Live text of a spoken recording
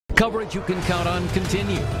Coverage you can count on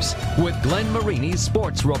continues with Glenn Marini's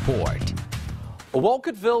Sports Report.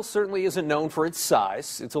 Wolcottville certainly isn't known for its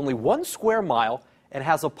size. It's only 1 square mile and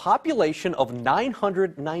has a population of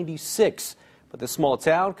 996. But this small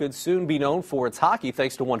town could soon be known for its hockey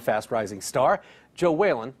thanks to one fast-rising star. Joe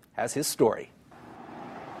Whalen has his story.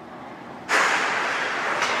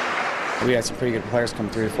 We had some pretty good players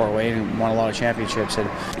come through Fort Wayne and won a lot of championships, and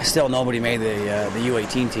still nobody made the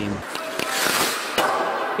U18 team.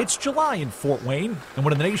 It's July in Fort Wayne, and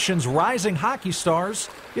one of the nation's rising hockey stars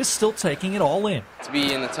is still taking it all in. To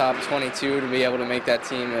be in the top 22, to be able to make that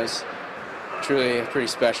team is truly pretty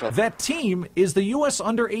special. That team is the U.S.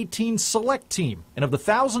 Under-18 Select Team, and of the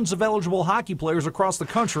thousands of eligible hockey players across the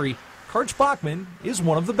country, Coach Bachman is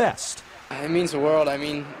one of the best. It means the world. I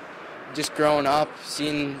mean, just growing up,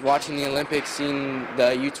 watching the Olympics, seeing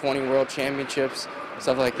the U20 World Championships,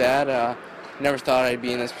 stuff like that, never thought I'd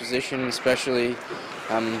be in this position, especially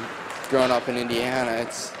growing up in Indiana.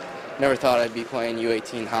 Never thought I'd be playing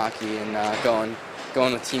U18 hockey and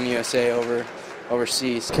going with Team USA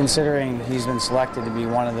overseas. Considering he's been selected to be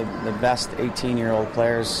one of the best 18-year-old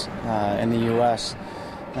players in the U.S.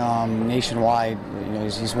 Nationwide, you know,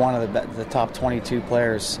 he's one of the top 22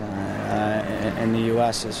 players in the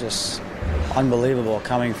U.S. It's just unbelievable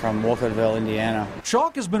coming from Wolcottville, Indiana.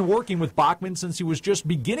 Chalk has been working with Bachman since he was just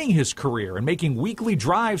beginning his career and making weekly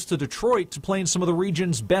drives to Detroit to play in some of the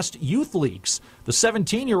region's best youth leagues. The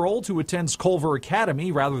 17-year-old, who attends Culver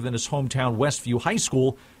Academy rather than his hometown Westview High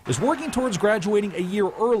School, is working towards graduating a year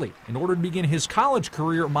early in order to begin his college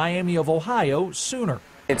career at Miami of Ohio sooner.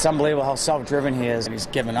 It's unbelievable how self-driven he is. He's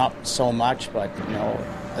given up so much, but you know,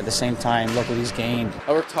 at the same time, look what he's gained.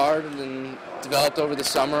 I worked hard and developed over the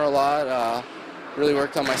summer a lot. Really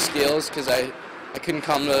worked on my skills because I couldn't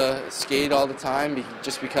come to skate all the time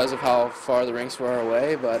just because of how far the rinks were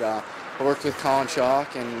away. But I worked with Colin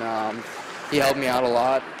Chalk, and he helped me out a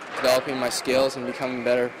lot, developing my skills and becoming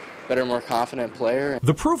a better, more confident player.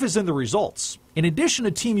 The proof is in the results. In addition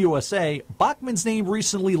to Team USA, Bachman's name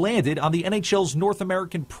recently landed on the NHL's North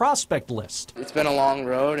American prospect list. It's been a long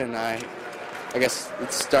road, and I guess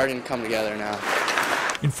it's starting to come together now.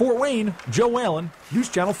 In Fort Wayne, Joe Whalen, News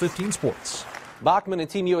Channel 15 Sports. Bachman and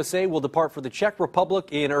Team USA will depart for the Czech Republic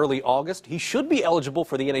in early August. He should be eligible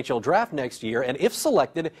for the NHL draft next year, and if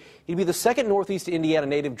selected, he'd be the second Northeast Indiana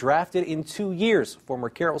native drafted in 2 years. Former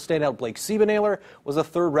Carroll standout Blake Siebenhaler was a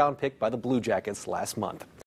third-round pick by the Blue Jackets last month.